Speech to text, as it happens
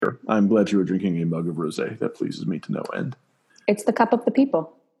dear. I'm glad you are drinking a mug of rosé. That pleases me to no end. It's the cup of the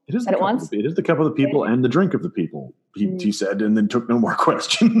people. It is the cup of the people and the drink of the people, he said, and then took no more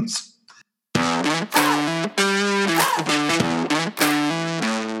questions.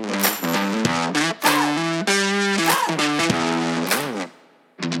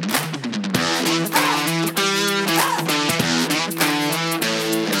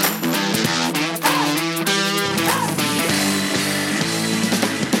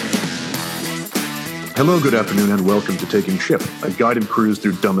 Hello, good afternoon, and welcome to Taking Ship, a guided cruise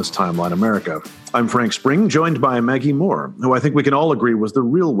through dumbest timeline America. I'm Frank Spring, joined by Maggie Moore, who I think we can all agree was the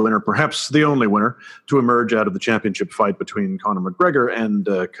real winner, perhaps the only winner, to emerge out of the championship fight between Conor McGregor and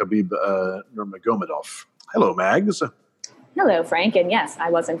Khabib Nurmagomedov. Hello, Mags. Hello, Frank, and yes,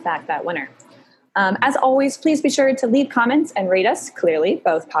 I was in fact that winner. As always, please be sure to leave comments and rate us, clearly,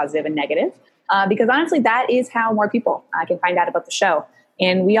 both positive and negative, because honestly, that is how more people can find out about the show.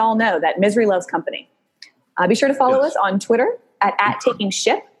 And we all know that misery loves company. Be sure to follow us on Twitter at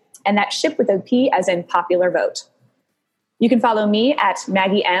 @TakingShip, and that ship with a P as in popular vote. You can follow me at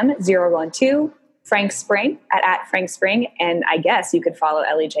MaggieM012, Frank Spring at Frank Spring, and I guess you could follow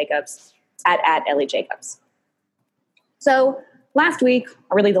Ellie Jacobs at Ellie Jacobs. So last week,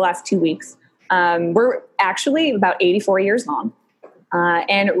 or really the last 2 weeks, we're actually about 84 years long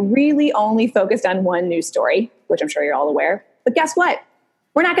and really only focused on one news story, which I'm sure you're all aware. But guess what?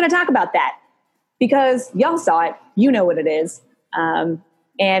 We're not going to talk about that. Because y'all saw it, you know what it is,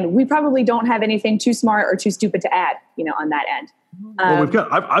 and we probably don't have anything too smart or too stupid to add, on that end. Well,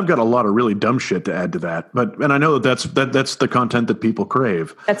 I've got a lot of really dumb shit to add to that, and I know that's the content that people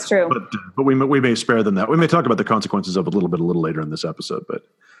crave. That's true. But we may spare them that. We may talk about the consequences of it a little later in this episode.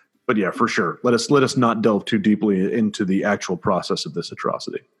 But yeah, for sure. Let us not delve too deeply into the actual process of this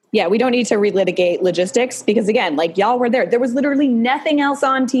atrocity. Yeah, we don't need to relitigate logistics because again, like y'all were there. There was literally nothing else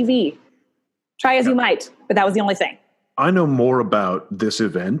on TV. Try as you might, but that was the only thing. I know more about this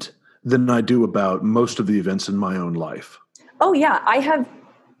event than I do about most of the events in my own life. Oh, yeah. I have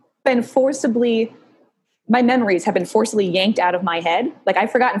been my memories have been forcibly yanked out of my head. Like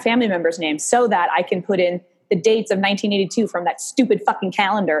I've forgotten family members' names so that I can put in the dates of 1982 from that stupid fucking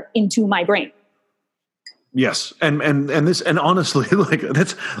calendar into my brain. Yes, and honestly, like I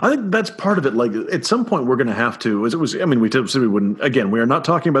think that's part of it. Like at some point, we're going to have to. As it was, I mean, we said we wouldn't. Again, we are not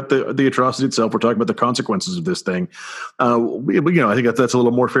talking about the atrocity itself. We're talking about the consequences of this thing. I think that's a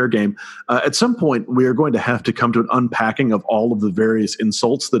little more fair game. At some point, we are going to have to come to an unpacking of all of the various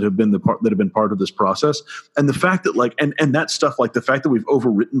insults that have been part of this process, and the fact that and that stuff, like the fact that we've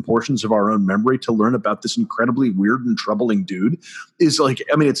overwritten portions of our own memory to learn about this incredibly weird and troubling dude is like.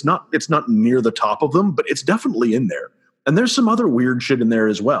 I mean, it's not near the top of them, but it's definitely in there. And there's some other weird shit in there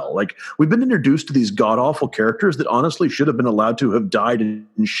as well. Like we've been introduced to these god-awful characters that honestly should have been allowed to have died in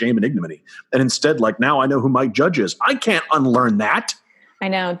shame and ignominy. And instead, like now I know who Mike Judge is. I can't unlearn that. I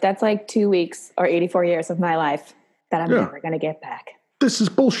know. That's like 2 weeks or 84 years of my life that I'm never going to get back. This is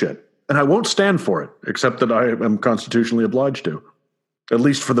bullshit. And I won't stand for it, except that I am constitutionally obliged to. At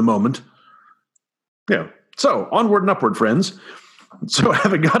least for the moment. Yeah. So, onward and upward, friends. So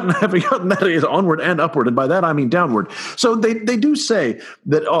having gotten that is onward and upward, and by that I mean downward. So they do say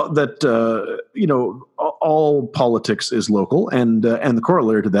that all politics is local, and the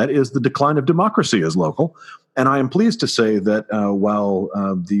corollary to that is the decline of democracy is local. And I am pleased to say that while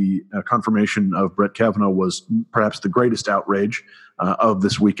the confirmation of Brett Kavanaugh was perhaps the greatest outrage of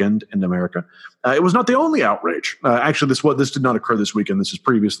this weekend in America, it was not the only outrage. Actually, this did not occur this weekend. This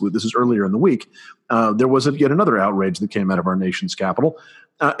is earlier in the week. There was yet another outrage that came out of our nation's capital.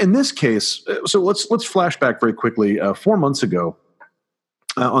 In this case, so let's flash back very quickly. 4 months ago,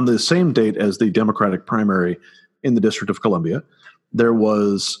 on the same date as the Democratic primary in the District of Columbia, there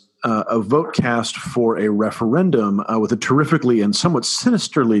was a vote cast for a referendum with a terrifically and somewhat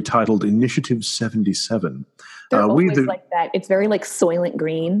sinisterly titled Initiative 77. They're always like that. It's very like Soylent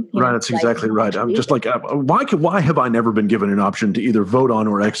Green. Right, that's exactly right. I'm just like, why have I never been given an option to either vote on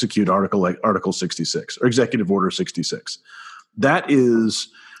or execute Article 66 or Executive Order 66?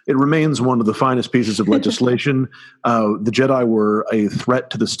 It remains one of the finest pieces of legislation. The Jedi were a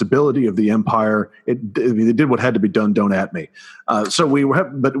threat to the stability of the Empire. They did what had to be done. Don't at me.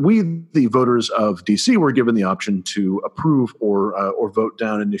 But we, the voters of DC, were given the option to approve or vote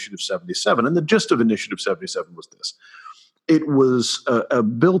down Initiative 77. And the gist of Initiative 77 was this: it was a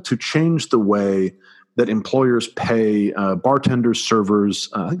bill to change the way that employers pay bartenders, servers,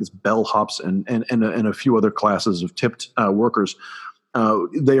 I think it's bellhops, and a few other classes of tipped workers.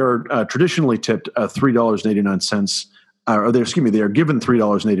 They are traditionally tipped $3.89, they are given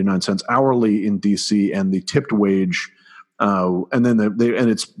 $3.89 hourly in DC, and the tipped wage And then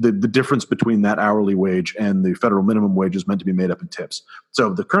it's the difference between that hourly wage and the federal minimum wage is meant to be made up in tips.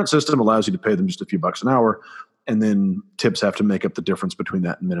 So the current system allows you to pay them just a few bucks an hour, and then tips have to make up the difference between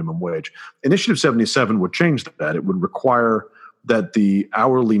that and minimum wage. Initiative 77 would change that. It would require that the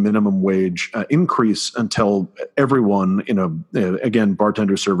hourly minimum wage increase until everyone, again,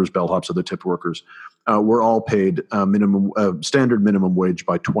 bartenders, servers, bellhops, other tip workers, were all paid standard minimum wage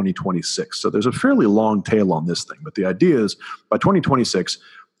by 2026. So there's a fairly long tail on this thing, but the idea is by 2026,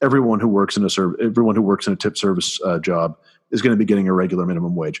 everyone who works in a tip service job is going to be getting a regular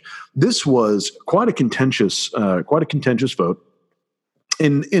minimum wage. This was quite a contentious vote.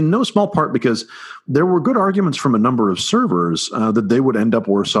 In no small part because there were good arguments from a number of servers that they would end up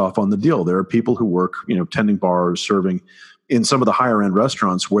worse off on the deal. There are people who work, tending bars, serving in some of the higher end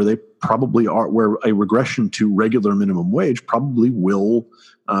restaurants where they probably are, where a regression to regular minimum wage probably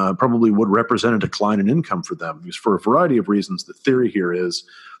would represent a decline in income for them. Because for a variety of reasons, the theory here is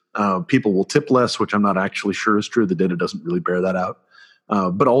people will tip less, which I'm not actually sure is true. The data doesn't really bear that out.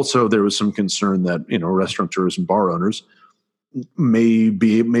 But also there was some concern that restaurateurs and bar owners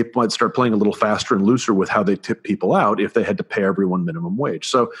might start playing a little faster and looser with how they tip people out if they had to pay everyone minimum wage.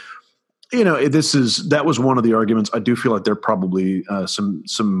 So, that was one of the arguments. I do feel like there are probably some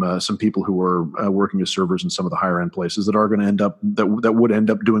people who are working as servers in some of the higher end places that are going to end up that would end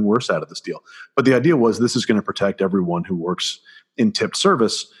up doing worse out of this deal. But the idea was this is going to protect everyone who works in tipped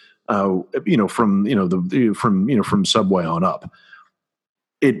service, from Subway on up.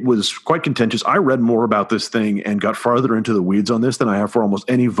 It was quite contentious. I read more about this thing and got farther into the weeds on this than I have for almost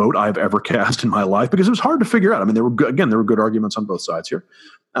any vote I've ever cast in my life because it was hard to figure out. I mean, there were good arguments on both sides here.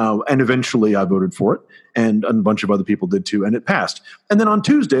 And eventually I voted for it, and a bunch of other people did too, and it passed. And then on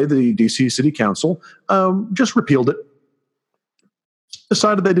Tuesday, the DC City Council just repealed it,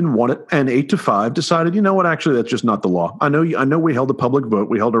 decided they didn't want it, and 8-5 decided, actually, that's just not the law. I know we held a public vote.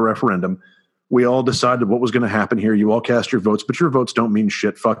 We held a referendum. We all decided what was going to happen here. You all cast your votes, but your votes don't mean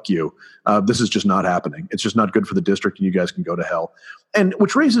shit. Fuck you. This is just not happening. It's just not good for the district, and you guys can go to hell. And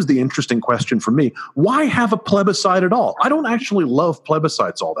which raises the interesting question for me: why have a plebiscite at all? I don't actually love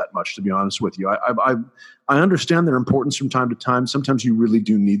plebiscites all that much, to be honest with you. I understand their importance from time to time. Sometimes you really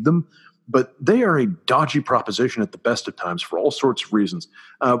do need them, but they are a dodgy proposition at the best of times for all sorts of reasons.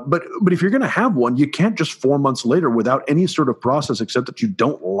 But if you're going to have one, you can't just 4 months later, without any sort of process except that you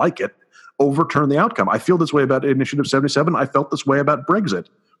don't like it, overturn the outcome. I feel this way about Initiative 77. I felt this way about Brexit.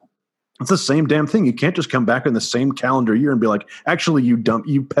 It's the same damn thing. You can't just come back in the same calendar year and be like, actually, you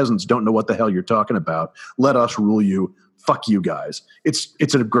peasants don't know what the hell you're talking about. Let us rule you. Fuck you guys.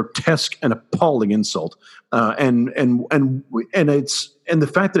 It's a grotesque and appalling insult. And the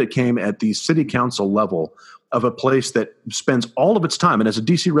fact that it came at the city council level of a place that spends all of its time, and as a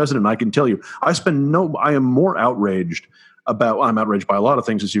DC resident, I can tell you, I am more outraged I'm outraged by a lot of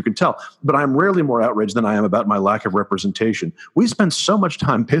things, as you can tell, but I'm rarely more outraged than I am about my lack of representation. We spend so much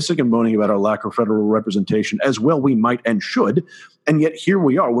time pissing and moaning about our lack of federal representation, as well we might and should, and yet here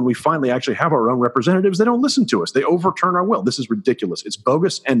we are. When we finally actually have our own representatives, they don't listen to us. They overturn our will. This is ridiculous. It's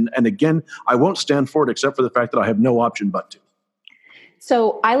bogus, and again, I won't stand for it except for the fact that I have no option but to.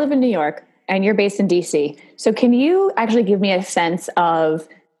 So I live in New York, and you're based in DC. So can you actually give me a sense of,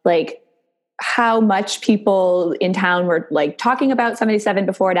 how much people in town were talking about 77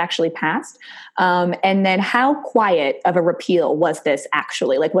 before it actually passed? And then how quiet of a repeal was this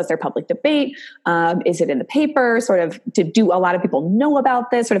actually? Was there public debate? Is it in the paper? Do a lot of people know about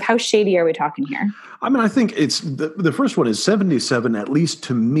this? How shady are we talking here? I mean, I think it's the first one is 77, at least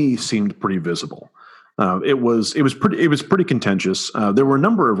to me, seemed pretty visible. It was pretty contentious. There were a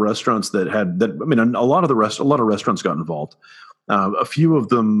number of restaurants that had that. I mean, a lot of restaurants got involved. A few of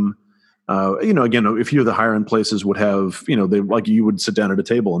them, again, a few of the higher end places would have, you would sit down at a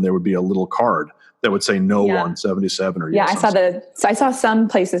table and there would be a little card that would say no on 77 or yes. I saw some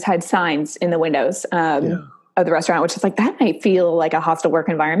places had signs in the windows of the restaurant, which is that might feel like a hostile work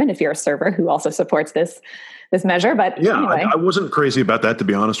environment if you're a server who also supports this measure. But anyway. I wasn't crazy about that, to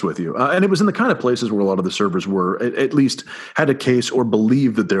be honest with you. And it was in the kind of places where a lot of the servers were at least had a case or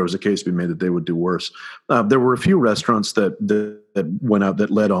believed that there was a case to be made that they would do worse. There were a few restaurants that went out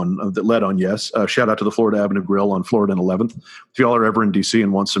that led on yes. Shout out to the Florida Avenue Grill on Florida and 11th. If y'all are ever in DC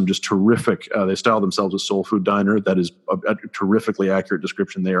and want some just terrific, they style themselves a soul food diner. That is a terrifically accurate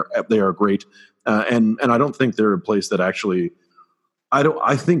description. They are great. And I don't think they're a place that actually.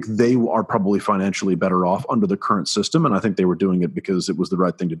 I think they are probably financially better off under the current system, and I think they were doing it because it was the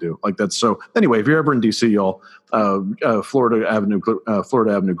right thing to do. So anyway, if you're ever in DC, y'all, Florida Avenue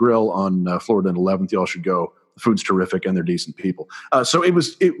Grill on Florida and 11th, y'all should go. food's terrific and they're decent people. So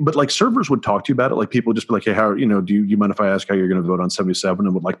but like servers would talk to you about it. Like people would just be like, hey, how, do you mind if I ask how you're going to vote on 77,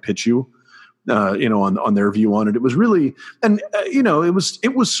 and would like pitch you, on their view on it. It was really, and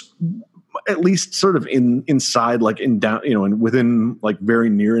it was at least sort of inside, like in down, and within like very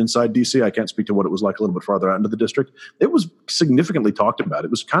near inside DC. I can't speak to what it was like a little bit farther out into the district. It was significantly talked about. It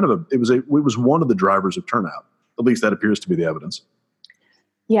was kind of it was one of the drivers of turnout. At least that appears to be the evidence.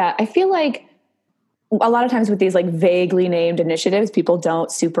 Yeah, I feel like a lot of times with these like vaguely named initiatives, people don't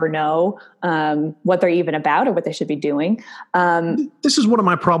super know what they're even about or what they should be doing. This is one of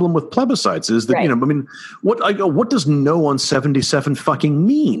my problem with plebiscites is that, right. What does no on 77 fucking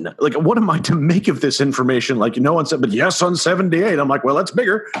mean? Like, what am I to make of this information? Like, no on 7, but yes on 78. I'm like, well, that's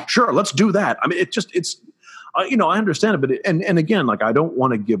bigger. Sure, let's do that. I mean, I understand it, but and again, like, I don't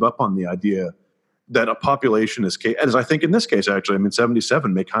want to give up on the idea that a population is, as I think in this case, actually, I mean,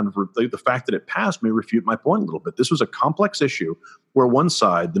 77 may kind of, the fact that it passed may refute my point a little bit. This was a complex issue where one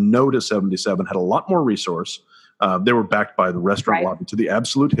side, the no to 77, had a lot more resource. They were backed by the restaurant lobby to the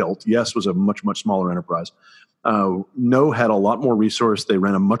absolute hilt. Yes was a much, much smaller enterprise. No had a lot more resource. They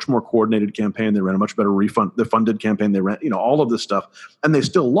ran a much more coordinated campaign. They ran a much better the funded campaign. They ran, all of this stuff. And they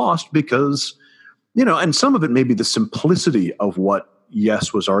still lost because, and some of it may be the simplicity of what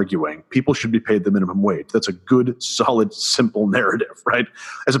Yes was arguing. People should be paid the minimum wage. That's a good, solid, simple narrative, right?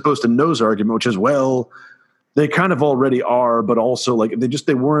 As opposed to No's argument, which is, well, they kind of already are, but also like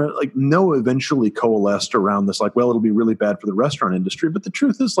they weren't like, No eventually coalesced around this, like, well, it'll be really bad for the restaurant industry. But the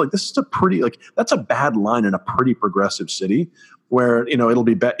truth is, like, this is that's a bad line in a pretty progressive city where, it'll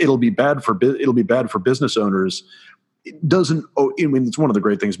be bad for business owners. It doesn't, it's one of the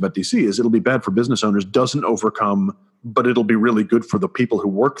great things about DC is it'll be bad for business owners, doesn't overcome, but it'll be really good for the people who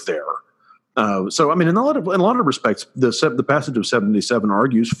work there. So, I mean, in a lot of respects, the passage of 77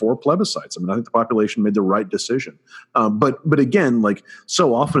 argues for plebiscites. I mean, I think the population made the right decision. But again, like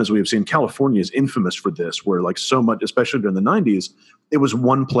so often as we have seen, California is infamous for this, where like so much, especially during the 90s, it was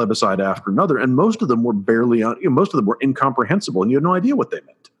one plebiscite after another, and most of them were most of them were incomprehensible, and you had no idea what they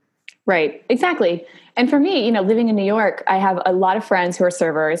meant. Right, exactly. And for me, living in New York, I have a lot of friends who are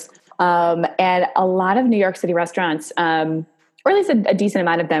servers, and a lot of New York City restaurants, or at least a decent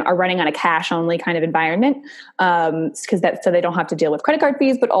amount of them, are running on a cash-only kind of environment, so they don't have to deal with credit card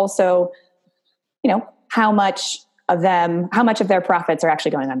fees, but also, how much of their profits are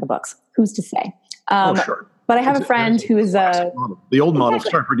actually going on the books. Who's to say? Sure. But I have a friend who is the old model.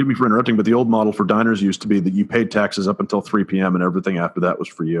 Sorry, forgive me for interrupting, but the old model for diners used to be that you paid taxes up until 3 p.m. and everything after that was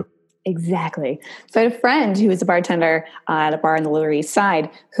for you. Exactly. So I had a friend who was a bartender at a bar on the Lower East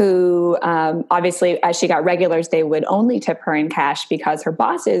Side who, obviously, as she got regulars, they would only tip her in cash because her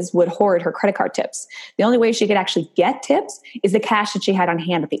bosses would hoard her credit card tips. The only way she could actually get tips is the cash that she had on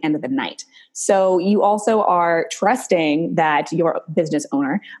hand at the end of the night. So you also are trusting that your business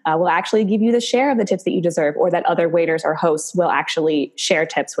owner will actually give you the share of the tips that you deserve, or that other waiters or hosts will actually share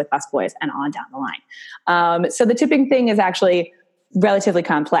tips with busboys and on down the line. So the tipping thing is actually relatively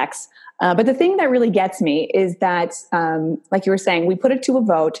complex. But the thing that really gets me is that, like you were saying, we put it to a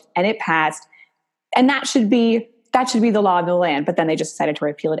vote and it passed, and that should be the law of the land. But then they just decided to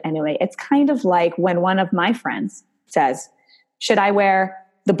repeal it anyway. It's kind of like when one of my friends says, should I wear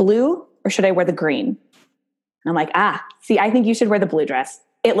the blue or should I wear the green? And I'm like, see, I think you should wear the blue dress.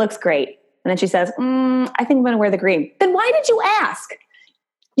 It looks great. And then she says, I think I'm going to wear the green. Then why did you ask?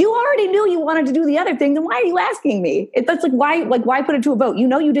 You already knew you wanted to do the other thing. Then why are you asking me? That's like, why put it to a vote? You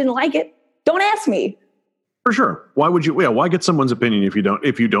know, you didn't like it. Don't ask me. For sure. Why would you? Yeah. Why get someone's opinion if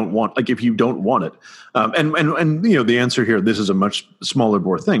you don't want it? And the answer here. This is a much smaller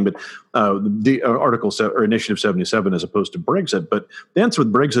bore thing, but the article or Initiative 77 as opposed to Brexit. But the answer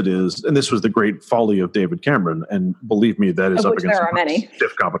with Brexit is, and this was the great folly of David Cameron, and believe me, that is up against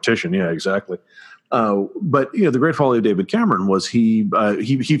stiff competition. Yeah, exactly. But the great folly of David Cameron was he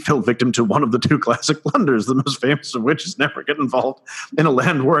fell victim to one of the two classic blunders, the most famous of which is never get involved in a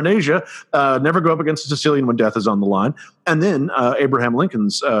land war in Asia, never go up against a Sicilian when death is on the line, and then Abraham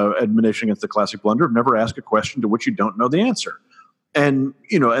Lincoln's admonition against the classic blunder of never ask a question to which you don't know the answer. And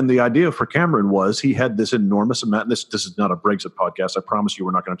and the idea for Cameron was he had this enormous amount. This is not a Brexit podcast. I promise you,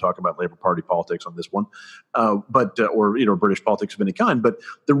 we're not going to talk about Labour Party politics on this one, or British politics of any kind. But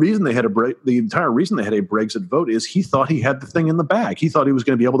the reason they had the entire reason they had a Brexit vote is he thought he had the thing in the bag. He thought he was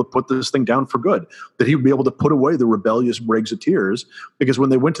going to be able to put this thing down for good. That he would be able to put away the rebellious Brexiteers, because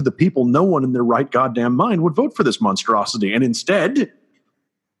when they went to the people, no one in their right goddamn mind would vote for this monstrosity, and instead,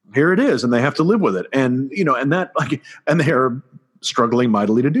 here it is, and they have to live with it. And and they are struggling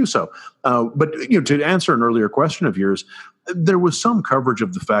mightily to do so. But to answer an earlier question of yours, there was some coverage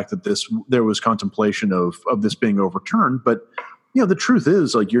of the fact that there was contemplation of this being overturned, but the truth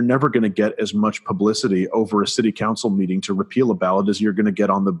is, like, you're never going to get as much publicity over a city council meeting to repeal a ballot as you're going to get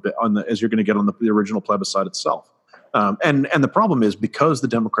on the original plebiscite itself. And the problem is, because the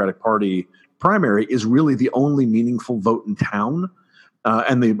Democratic Party primary is really the only meaningful vote in town,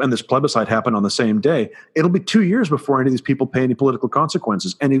 and this plebiscite happened on the same day, it'll be 2 years before any of these people pay any political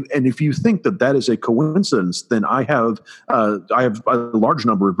consequences. And if you think that is a coincidence, then I have a large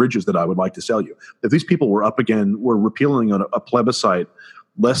number of bridges that I would like to sell you. If these people were repealing a plebiscite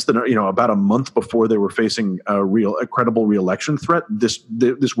less than about a month before they were facing a credible reelection threat, this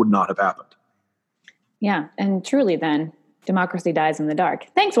would not have happened. Yeah, and truly, then democracy dies in the dark.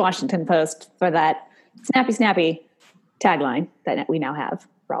 Thanks, Washington Post, for that snappy tagline that we now have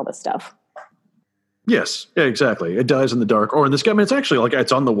for all this stuff. Yes, yeah, exactly. It dies in the dark. Or in this, it's actually like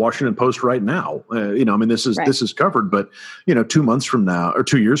it's on the Washington Post right now. This is covered, but 2 months from now or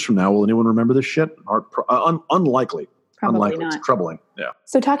 2 years from now, will anyone remember this shit? Unlikely. Probably Unlikely. not. It's troubling. Yeah.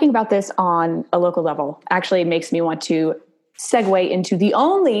 So talking about this on a local level actually makes me want to segue into the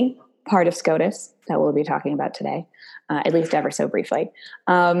only part of SCOTUS that we'll be talking about today, at least ever so briefly.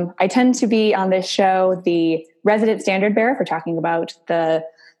 I tend to be on this show the resident standard bearer for talking about the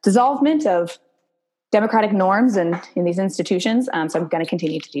dissolvement of democratic norms in these institutions. So I'm going to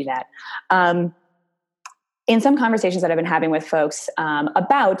continue to do that. In some conversations that I've been having with folks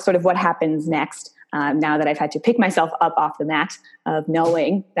about sort of what happens next, now that I've had to pick myself up off the mat of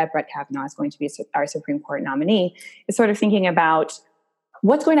knowing that Brett Kavanaugh is going to be our Supreme Court nominee, is sort of thinking about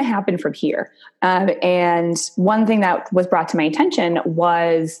what's going to happen from here. And one thing that was brought to my attention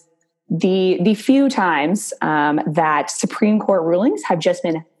was the few times that Supreme Court rulings have just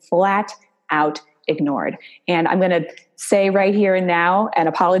been flat out ignored. And I'm going to say right here and now and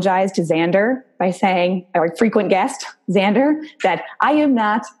apologize to Xander by saying, our frequent guest, Xander, that I am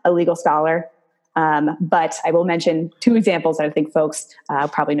not a legal scholar. But I will mention two examples that I think folks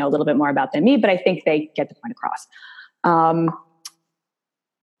probably know a little bit more about than me, but I think they get the point across.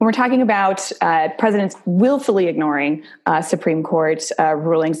 When we're talking about presidents willfully ignoring Supreme Court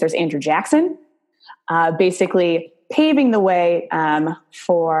rulings, there's Andrew Jackson, basically paving the way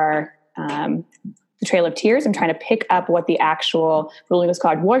for the Trail of Tears. I'm trying to pick up what the actual ruling was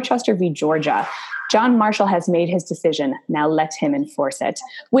called, Worcester v. Georgia. John Marshall has made his decision. Now let him enforce it,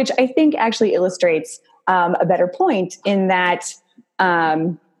 which I think actually illustrates a better point in that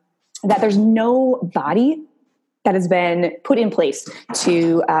that there's no body that has been put in place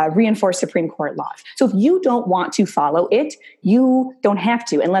to reinforce Supreme Court laws. So if you don't want to follow it, you don't have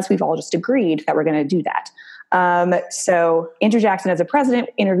to, unless we've all just agreed that we're going to do that. So Andrew Jackson as a president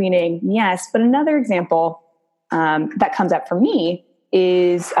intervening, yes. But another example that comes up for me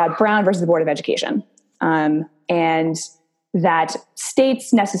is Brown versus the Board of Education. And that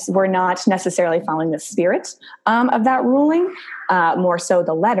states were not necessarily following the spirit of that ruling, more so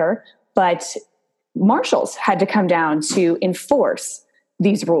the letter, but marshals had to come down to enforce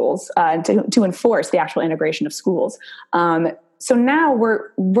these rules, to enforce the actual integration of schools. So now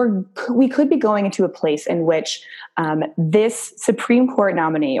we could be going into a place in which this Supreme Court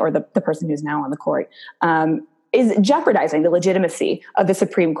nominee, or the person who's now on the court, is jeopardizing the legitimacy of the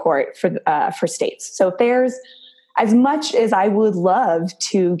Supreme Court for states. So if there's, as much as I would love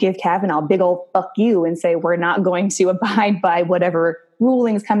to give Kavanaugh a big old fuck you and say we're not going to abide by whatever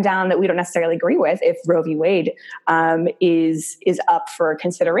rulings come down that we don't necessarily agree with, if Roe v. Wade is up for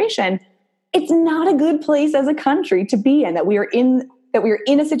consideration, it's not a good place as a country to be in. That we are in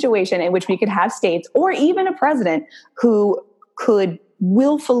a situation in which we could have states or even a president who could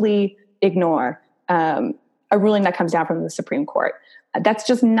willfully ignore a ruling that comes down from the Supreme Court. That's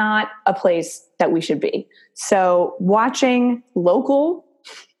just not a place that we should be. So watching local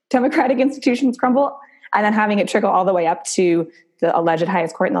democratic institutions crumble and then having it trickle all the way up to the alleged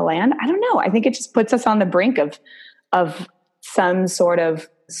highest court in the land, I don't know. I think it just puts us on the brink of some sort of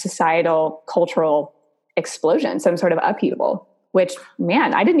societal, cultural explosion, some sort of upheaval, which,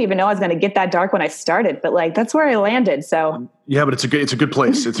 man, I didn't even know I was going to get that dark when I started, but like, that's where I landed. So yeah, but it's a good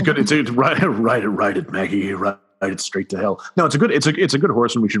place. Ride it, Maggie, ride it straight to hell. No, it's a good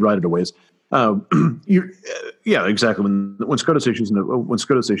horse, and we should ride it a ways. Yeah, exactly. When SCOTUS issues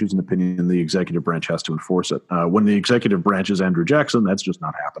an opinion, the executive branch has to enforce it. When the executive branch is Andrew Jackson, that's just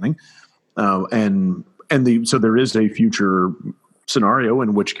not happening. So there is a future scenario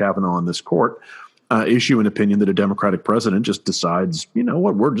in which Kavanaugh and this court issue an opinion that a Democratic president just decides, you know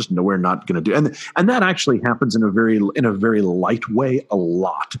what, we're not going to do, and that actually happens in a very light way a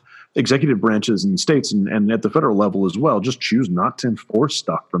lot. executive branches in states and at the federal level as well just choose not to enforce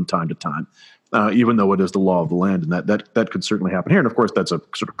stuff from time to time, even though it is the law of the land, and that could certainly happen here. And of course, that's a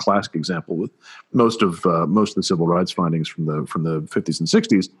sort of classic example with most of the civil rights findings from the 50s and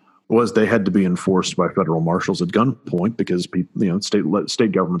 60s was they had to be enforced by federal marshals at gunpoint because people,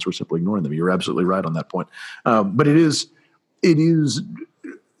 state governments were simply ignoring them. You're absolutely right on that point. But it is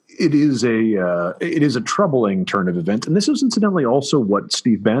a troubling turn of events, and this is incidentally also what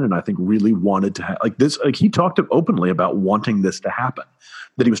Steve Bannon, I think, really wanted to have. Like this, like he talked openly about wanting this to happen,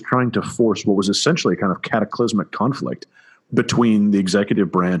 that he was trying to force what was essentially a kind of cataclysmic conflict between the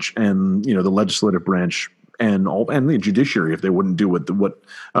executive branch and the legislative branch and the judiciary if they wouldn't do what the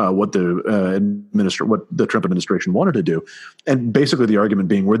Trump administration wanted to do. And basically the argument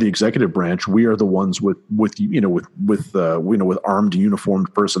being, we're the executive branch, we are the ones with armed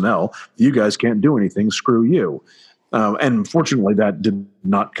uniformed personnel. You guys can't do anything, screw you. And fortunately that did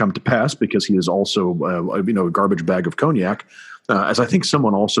not come to pass because he is also a garbage bag of cognac. As I think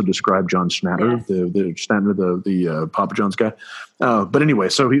someone also described John Schnatter, the Papa John's guy. But anyway,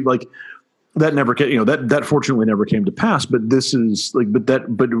 so he that never came, that fortunately never came to pass. But this is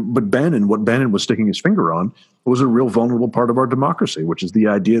what Bannon was sticking his finger on was a real vulnerable part of our democracy, which is the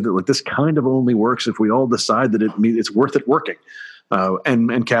idea that this kind of only works if we all decide that it's worth it working.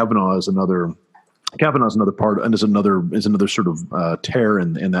 And Kavanaugh is another part, and is another sort of tear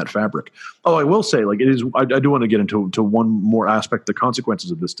in that fabric. Oh, I will say, it is. I do want to get into one more aspect, the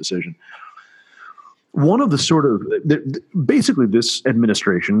consequences of this decision. One of the basically this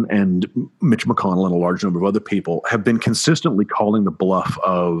administration and Mitch McConnell and a large number of other people have been consistently calling the bluff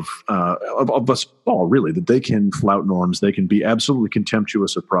of us all, really, that they can flout norms, they can be absolutely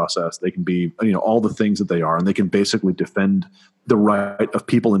contemptuous of process, they can be all the things that they are, and they can basically defend the right of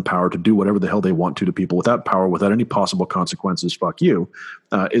people in power to do whatever the hell they want to people without power, without any possible consequences. Fuck you,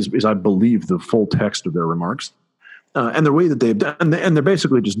 is I believe the full text of their remarks. And the way that they've done, and they're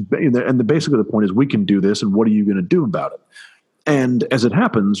basically basically the point is, we can do this, and what are you going to do about it? And as it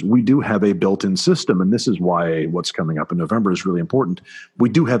happens, we do have a built-in system, and this is why what's coming up in November is really important. We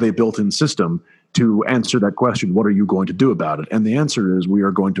do have a built-in system to answer that question: what are you going to do about it? And the answer is, we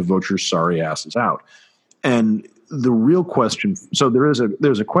are going to vote your sorry asses out. And the real question, so there's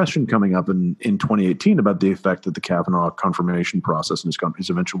a question coming up in 2018 about the effect that the Kavanaugh confirmation process and his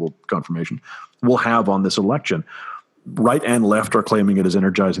eventual confirmation will have on this election. Right and left are claiming it is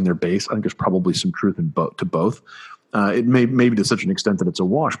energizing their base. I think there's probably some truth to both. It may be to such an extent that it's a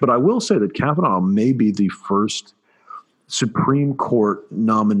wash. But I will say that Kavanaugh may be the first Supreme Court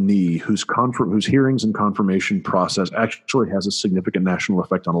nominee whose hearings and confirmation process actually has a significant national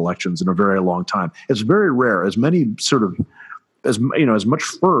effect on elections in a very long time. It's very rare. As much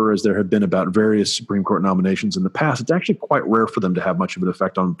furor as there have been about various Supreme Court nominations in the past, it's actually quite rare for them to have much of an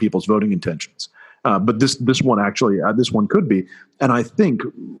effect on people's voting intentions. But this one could be, and I think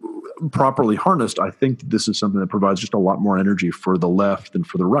properly harnessed, I think this is something that provides just a lot more energy for the left than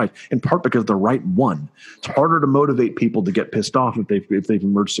for the right. In part because the right won. It's harder to motivate people to get pissed off if they've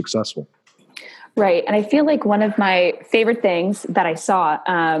emerged successful. Right, and I feel like one of my favorite things that I saw,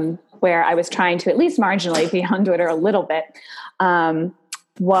 where I was trying to at least marginally be on Twitter a little bit,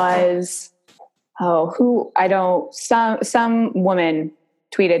 was some woman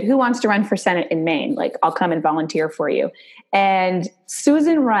tweeted, "Who wants to run for Senate in Maine? I'll come and volunteer for you." And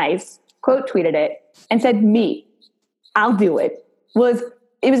Susan Rice quote tweeted it and said, "Me, I'll do it."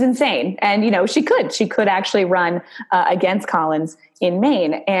 It was insane. And, she could actually run against Collins in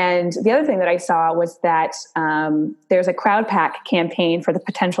Maine. And the other thing that I saw was that there's a CrowdPack campaign for the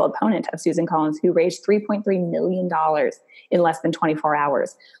potential opponent of Susan Collins who raised $3.3 million in less than 24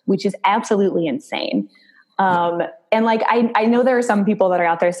 hours, which is absolutely insane. And I know there are some people that are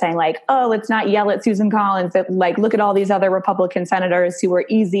out there saying "Oh, let's not yell at Susan Collins. That look at all these other Republican senators who were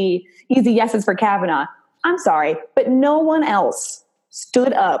easy yeses for Kavanaugh." I'm sorry, but no one else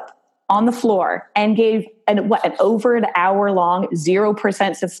stood up on the floor and gave an over an hour long,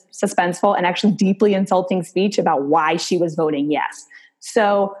 0% suspenseful and actually deeply insulting speech about why she was voting yes.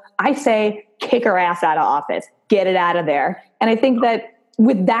 So I say, kick her ass out of office, get it out of there. And I think that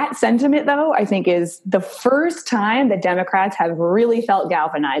with that sentiment, though, I think is the first time that Democrats have really felt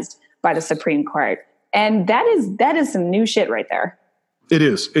galvanized by the Supreme Court. And that is some new shit right there. It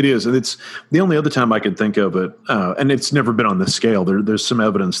is. And it's the only other time I could think of it. And it's never been on this scale. There's some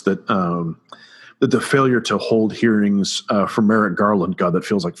evidence that the failure to hold hearings for Merrick Garland, God, that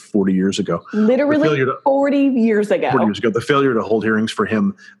feels like 40 years ago. Literally 40 years ago. 40 years ago, the failure to hold hearings for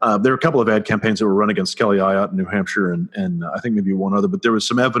him. There were a couple of ad campaigns that were run against Kelly Ayotte in New Hampshire, and I think maybe one other. But there was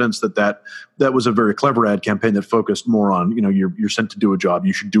some evidence that was a very clever ad campaign that focused more on, you're sent to do a job,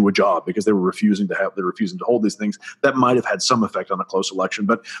 you should do a job, because they're refusing to hold these things. That might have had some effect on a close election,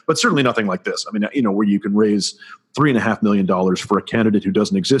 but certainly nothing like this. I mean, where you can raise $3.5 million for a candidate who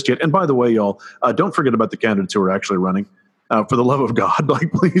doesn't exist yet. And by the way, y'all, don't forget about the candidates who are actually running. For the love of God,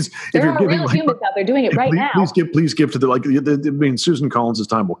 please. There are real humans out there doing it right now. Please give to the Susan Collins'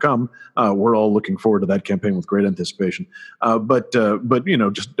 time will come. We're all looking forward to that campaign with great anticipation. But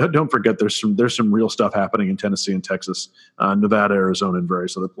just don't forget there's some real stuff happening in Tennessee and Texas, Nevada, Arizona, and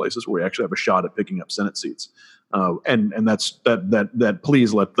various other places where we actually have a shot at picking up Senate seats. And that's that.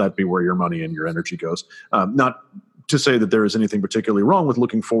 Please let that be where your money and your energy goes. Not to say that there is anything particularly wrong with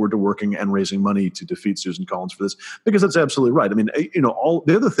looking forward to working and raising money to defeat Susan Collins for this, because that's absolutely right. I mean, all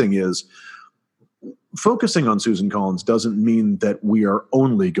the other thing is, focusing on Susan Collins doesn't mean that we are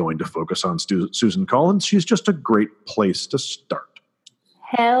only going to focus on Susan Collins. She's just a great place to start.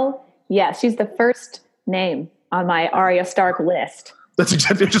 Hell yeah. She's the first name on my Arya Stark list. That's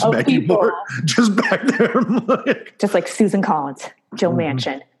exactly just Maggie Moore, just back there. Just like Susan Collins, Joe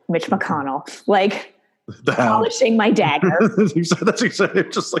Manchin, Mitch McConnell, polishing my dagger. That's exactly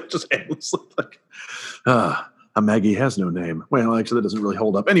just endlessly Maggie has no name. Well, actually, that doesn't really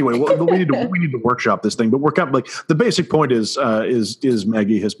hold up. Anyway, we need to workshop this thing. But we're kind of the basic point is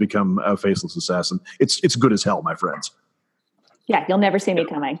Maggie has become a faceless assassin. It's good as hell, my friends. Yeah, you'll never see me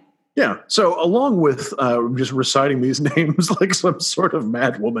coming. Yeah. So along with just reciting these names like some sort of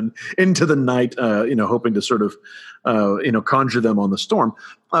mad woman into the night, hoping to sort of, conjure them on the storm.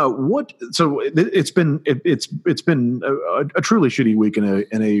 So it's been a truly shitty week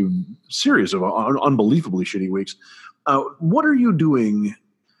and a series of unbelievably shitty weeks. What are you doing?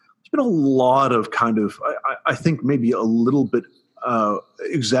 There's been a lot of kind of, I think maybe a little bit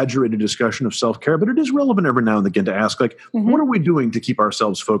exaggerated discussion of self-care, but it is relevant every now and again to ask, what are we doing to keep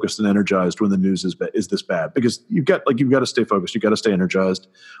ourselves focused and energized when the news is this bad? Because you've got to stay focused. You've got to stay energized.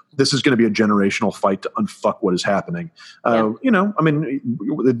 This is going to be a generational fight to unfuck what is happening.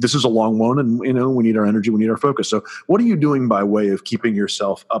 This is a long one, and we need our energy, we need our focus. So what are you doing by way of keeping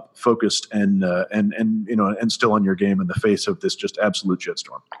yourself up, focused, and still on your game in the face of this just absolute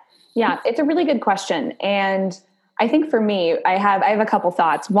shitstorm? Yeah, it's a really good question. And I think for me, I have a couple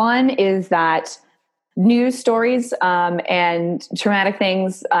thoughts. One is that news stories and traumatic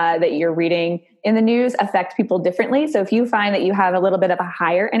things that you're reading in the news affect people differently. So if you find that you have a little bit of a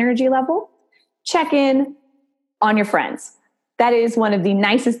higher energy level, check in on your friends. That is one of the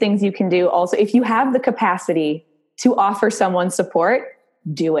nicest things you can do. Also, if you have the capacity to offer someone support,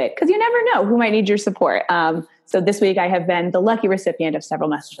 do it, because you never know who might need your support. So this week I have been the lucky recipient of several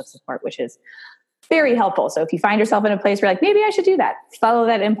messages of support, which is very helpful. So if you find yourself in a place where maybe I should do that, follow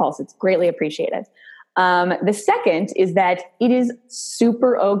that impulse. It's greatly appreciated. The second is that it is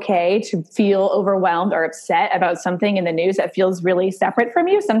super okay to feel overwhelmed or upset about something in the news that feels really separate from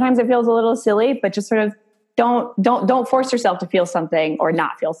you. Sometimes it feels a little silly, but just sort of don't force yourself to feel something or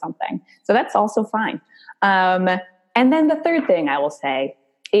not feel something. So that's also fine. And then the third thing I will say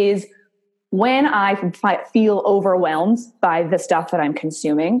is, when I feel overwhelmed by the stuff that I'm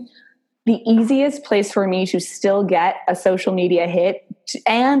consuming, the easiest place for me to still get a social media hit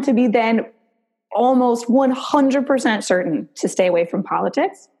and to be then almost 100% certain to stay away from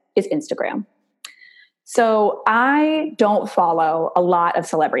politics is Instagram. So I don't follow a lot of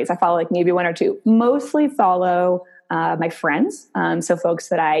celebrities. I follow maybe one or two. Mostly follow my friends. So folks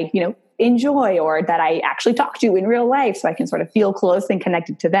that I enjoy or that I actually talk to in real life, so I can sort of feel close and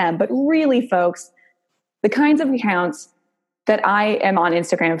connected to them. But really, folks, the kinds of accounts that I am on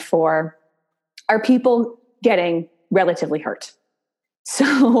Instagram for are people getting relatively hurt.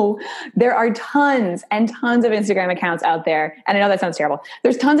 So there are tons and tons of Instagram accounts out there. And I know that sounds terrible.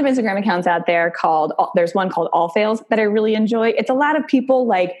 There's tons of Instagram accounts out there there's one called All Fails that I really enjoy. It's a lot of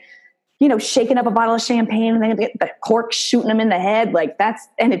people shaking up a bottle of champagne and then get the cork shooting them in the head.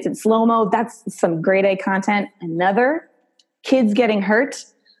 And it's in slow-mo. That's some grade A content. Another, kids getting hurt.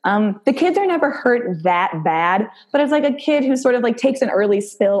 The kids are never hurt that bad, but it's like a kid who sort of takes an early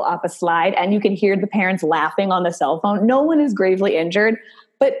spill off a slide and you can hear the parents laughing on the cell phone. No one is gravely injured,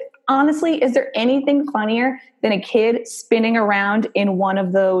 but honestly, is there anything funnier than a kid spinning around in one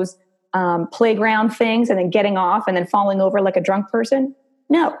of those playground things and then getting off and then falling over like a drunk person?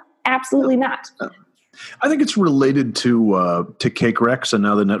 No, absolutely not. I think it's related to Cake Rex, and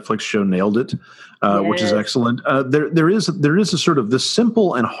now the Netflix show Nailed It, which is excellent. There is a sort of this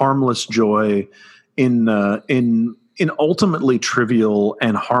simple and harmless joy in ultimately trivial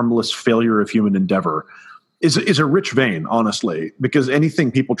and harmless failure of human endeavor. Is a rich vein, honestly, because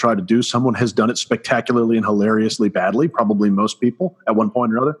anything people try to do, someone has done it spectacularly and hilariously badly, probably most people at one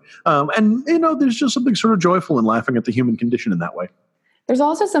point or another. And there's just something sort of joyful in laughing at the human condition in that way. There's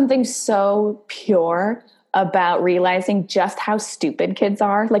also something so pure about realizing just how stupid kids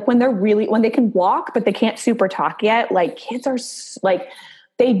are. Like when they can walk, but they can't super talk yet. Like kids are like,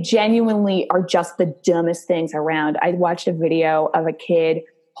 they genuinely are just the dumbest things around. I watched a video of a kid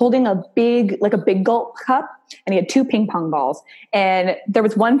holding a big gulp cup, and he had 2 ping pong balls, and there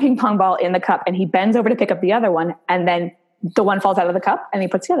was 1 ping pong ball in the cup, and he bends over to pick up the other one, and then the one falls out of the cup, and he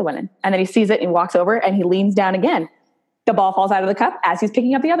puts the other one in, and then he sees it and walks over and he leans down again. The ball falls out of the cup as he's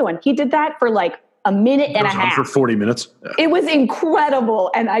picking up the other one. He did that for like a minute and a half. For 40 minutes. Yeah. It was incredible.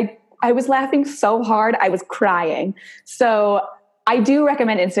 And I was laughing so hard. I was crying. So I do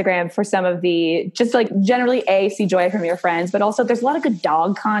recommend Instagram for some of the, just like generally see joy from your friends, but also there's a lot of good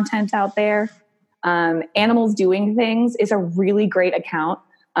dog content out there. Animals Doing Things is a really great account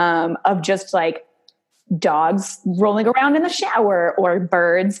of just like dogs rolling around in the shower or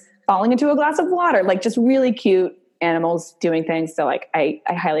birds falling into a glass of water, like just really cute animals doing things. So like I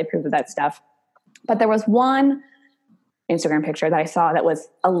highly approve of that stuff. But there was one Instagram picture that I saw that was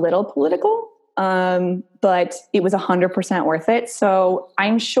a little political, but it was 100% worth it. So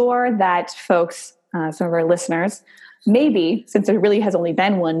I'm sure that folks, some of our listeners, maybe, since there really has only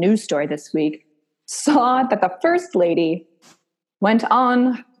been one news story this week, saw that the First Lady went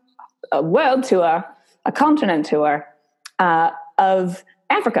on a world tour, a continent tour of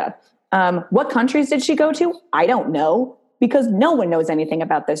Africa. What countries did she go to? I don't know, because no one knows anything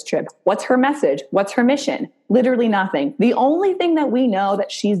about this trip. What's her message? What's her mission? Literally nothing. The only thing that we know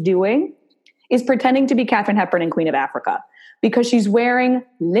that she's doing is pretending to be Katharine Hepburn and Queen of Africa, because she's wearing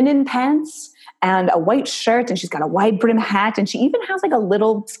linen pants and a white shirt, and she's got a wide brim hat, and she even has like a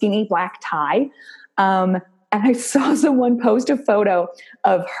little skinny black tie. And I saw someone post a photo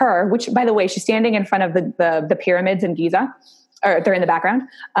of her, which, by the way, she's standing in front of the pyramids in Giza, or they're in the background.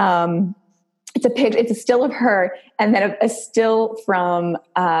 It's a still of her, and then a still from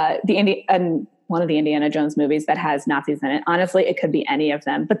one of the Indiana Jones movies that has Nazis in it. Honestly, it could be any of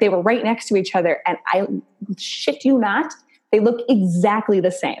them, but they were right next to each other, and I shit you not, they look exactly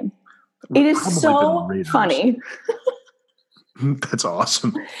the same. It is so funny. That's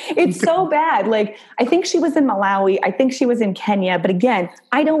awesome. It's so bad. Like, I think she was in Malawi. I think she was in Kenya. But again,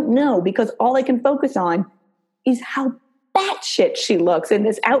 I don't know, because all I can focus on is how batshit she looks in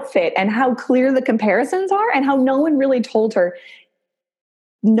this outfit and how clear the comparisons are and how no one really told her,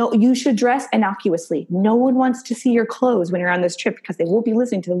 no, you should dress innocuously. No one wants to see your clothes when you're on this trip, because they won't be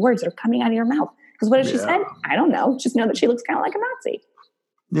listening to the words that are coming out of your mouth. Because what has she said? I don't know. Just know that she looks kind of like a Nazi.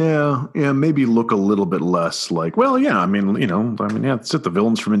 Yeah, maybe look a little bit less like, well, yeah, it's the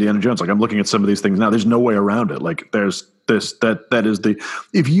villains from Indiana Jones. Like, I'm looking at some of these things now. There's no way around it. Like, there's this, that is the,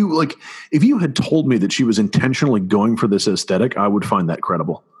 if you had told me that she was intentionally going for this aesthetic, I would find that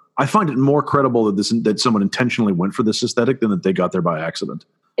credible. I find it more credible that someone intentionally went for this aesthetic than that they got there by accident.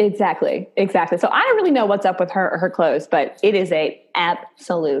 Exactly. So I don't really know what's up with her or her clothes, but it is a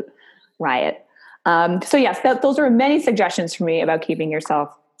absolute riot. So yes, those are many suggestions for me about keeping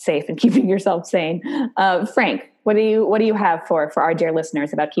yourself safe and keeping yourself sane. Frank, what do you have for our dear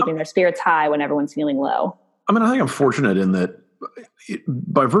listeners about keeping their spirits high when everyone's feeling low? I mean, I think I'm fortunate in that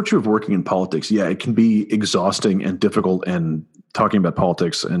by virtue of working in politics, it can be exhausting and difficult, and talking about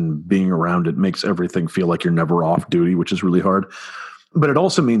politics and being around it makes everything feel like you're never off duty, which is really hard. But it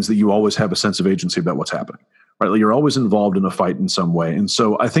also means that you always have a sense of agency about what's happening. Right? Like, you're always involved in a fight in some way. And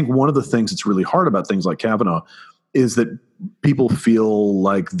so I think one of the things that's really hard about things like Kavanaugh is that people feel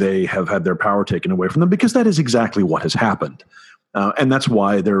like they have had their power taken away from them, because that is exactly what has happened. And that's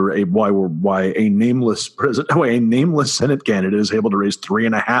why a nameless Senate candidate is able to raise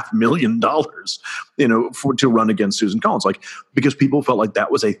 $3.5 million, to run against Susan Collins, because people felt like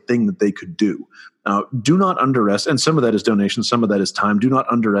that was a thing that they could do. Do not underestimate, and some of that is donation, some of that is time. Do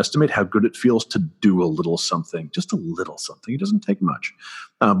not underestimate how good it feels to do a little something, just a little something. It doesn't take much,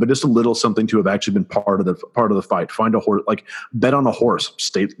 but just a little something to have actually been part of the fight. Find a horse, bet on a horse,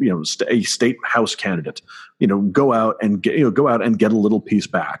 a state house candidate. Go out and get a little piece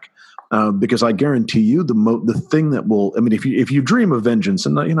back. Because I guarantee you, the thing that will, if you dream of vengeance,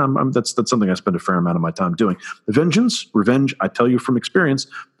 and that's something I spend a fair amount of my time doing. Revenge, I tell you from experience,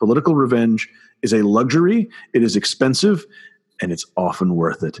 political revenge is a luxury. It is expensive, and it's often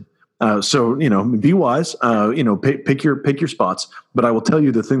worth it. So, be wise, pick your spots. But I will tell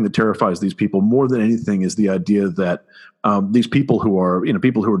you the thing that terrifies these people more than anything is the idea that these people who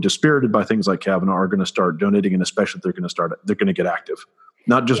are dispirited by things like Kavanaugh are going to start donating, and especially they're going to get active,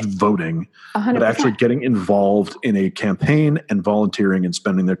 not just voting, 100%. but actually getting involved in a campaign and volunteering and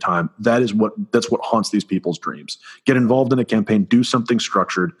spending their time. That's what haunts these people's dreams. Get involved in a campaign, do something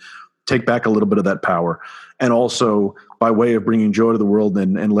structured, take back a little bit of that power. And also, by way of bringing joy to the world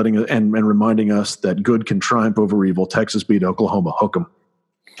and letting and reminding us that good can triumph over evil, Texas beat Oklahoma. Hook 'em.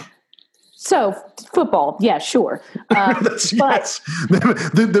 So football, yeah, sure. Yes, the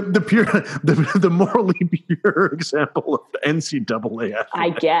morally pure example of NCAA athlete. I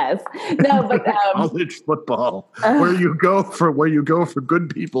guess no, but college football, where you go for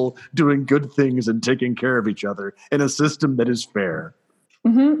good people doing good things and taking care of each other in a system that is fair.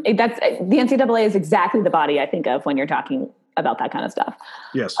 Mm-hmm. That's the NCAA is exactly the body I think of when you're talking about that kind of stuff.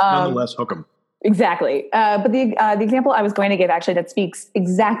 Yes, nonetheless, hook 'em. Exactly. But the example I was going to give actually that speaks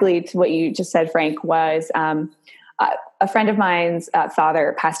exactly to what you just said, Frank, was a friend of mine's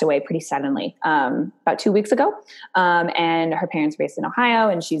father passed away pretty suddenly about 2 weeks ago. And her parents are based in Ohio,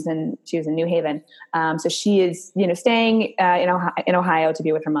 and she was in New Haven. So she is, staying in Ohio to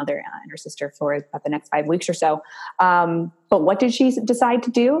be with her mother and her sister for about the next 5 weeks or so. But what did she decide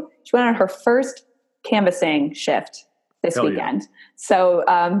to do? She went on her first canvassing shift this weekend. Yeah. So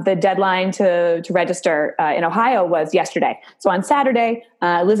the deadline to register in Ohio was yesterday. So on Saturday,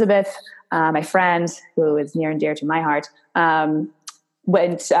 Elizabeth, my friend, who is near and dear to my heart,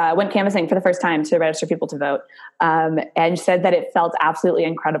 went canvassing for the first time to register people to vote, and said that it felt absolutely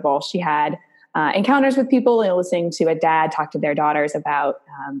incredible. She had encounters with people, listening to a dad talk to their daughters about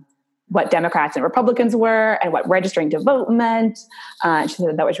what Democrats and Republicans were and what registering to vote meant. She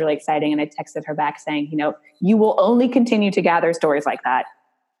said that was really exciting. And I texted her back saying, you will only continue to gather stories like that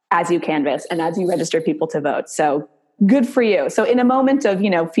as you canvass and as you register people to vote. So good for you. So in a moment of,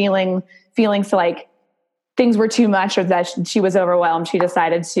 feelings like things were too much or that she was overwhelmed, she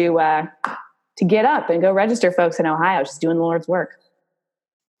decided to get up and go register folks in Ohio. She's doing the Lord's work.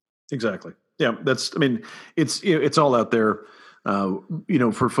 Exactly. Yeah. It's all out there.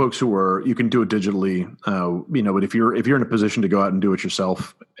 For folks who are, you can do it digitally, but if you're in a position to go out and do it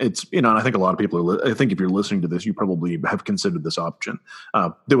yourself, it's, and I think a lot of people I think if you're listening to this, you probably have considered this option.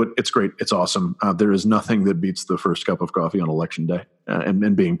 Do it. It's great. It's awesome. There is nothing that beats the first cup of coffee on election day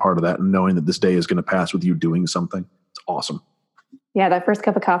and being part of that and knowing that this day is going to pass with you doing something. It's awesome. Yeah. That first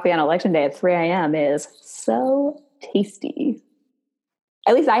cup of coffee on election day at 3 a.m. is so tasty.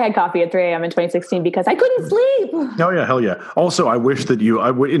 At least I had coffee at 3 a.m. in 2016 because I couldn't sleep. Oh yeah, hell yeah. Also, I wish that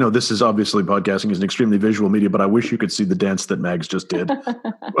this is obviously podcasting is an extremely visual media, but I wish you could see the dance that Mags just did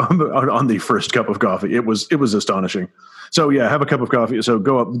on the first cup of coffee. It was astonishing. So yeah, have a cup of coffee. So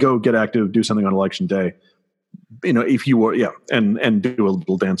go get active, do something on election day. If you were, and do a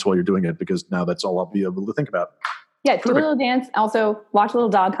little dance while you're doing it, because now that's all I'll be able to think about. Yeah, do a little dance. Also, watch a little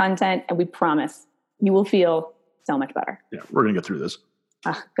dog content, and we promise you will feel so much better. Yeah, we're gonna get through this.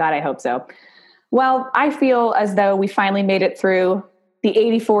 God, I hope so. Well, I feel as though we finally made it through the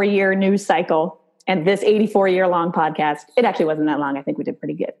 84-year news cycle and this 84-year long podcast. It actually wasn't that long. I think we did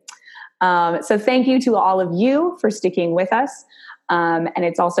pretty good. So thank you to all of you for sticking with us. And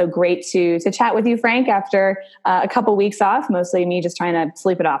it's also great to chat with you, Frank, after a couple weeks off, mostly me just trying to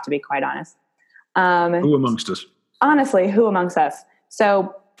sleep it off, to be quite honest. Who amongst us? Honestly, who amongst us?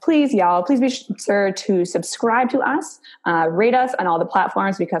 So please, y'all, please be sure to subscribe to us, rate us on all the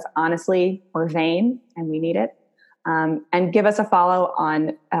platforms, because honestly, we're vain and we need it. And give us a follow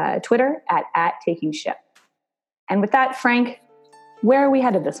on Twitter at Taking Ship. And with that, Frank, where are we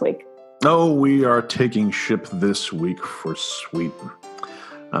headed this week? Oh, we are taking ship this week for Sweden,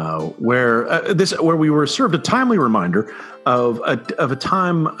 where we were served a timely reminder of a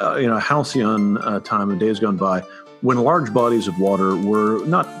time, a halcyon time in days gone by, when large bodies of water were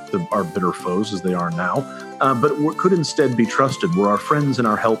not our bitter foes as they are now, but could instead be trusted, were our friends and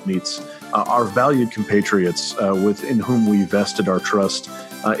our helpmeets, our valued compatriots in whom we vested our trust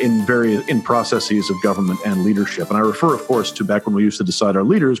in processes of government and leadership. And I refer, of course, to back when we used to decide our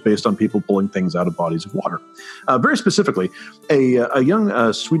leaders based on people pulling things out of bodies of water. Very specifically, a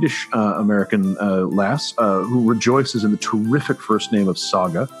young Swedish-American lass who rejoices in the terrific first name of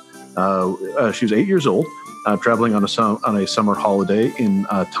Saga. She was 8 years old. Traveling on a summer holiday in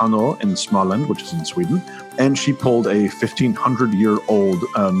Tanå in Småland, which is in Sweden, and she pulled a 1,500-year-old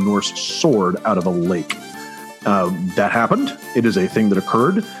Norse sword out of a lake. That happened. It is a thing that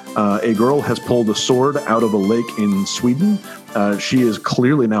occurred. A girl has pulled a sword out of a lake in Sweden. She is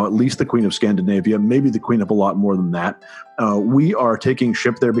clearly now at least the Queen of Scandinavia, maybe the Queen of a lot more than that. We are taking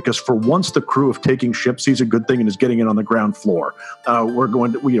ship there because for once the crew of taking ship sees a good thing and is getting it on the ground floor.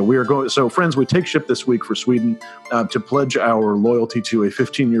 So friends, we take ship this week for Sweden to pledge our loyalty to a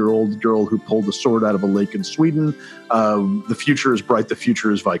 15-year-old girl who pulled a sword out of a lake in Sweden. The future is bright. The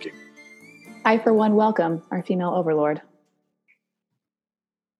future is Viking. I, for one, welcome our female overlord.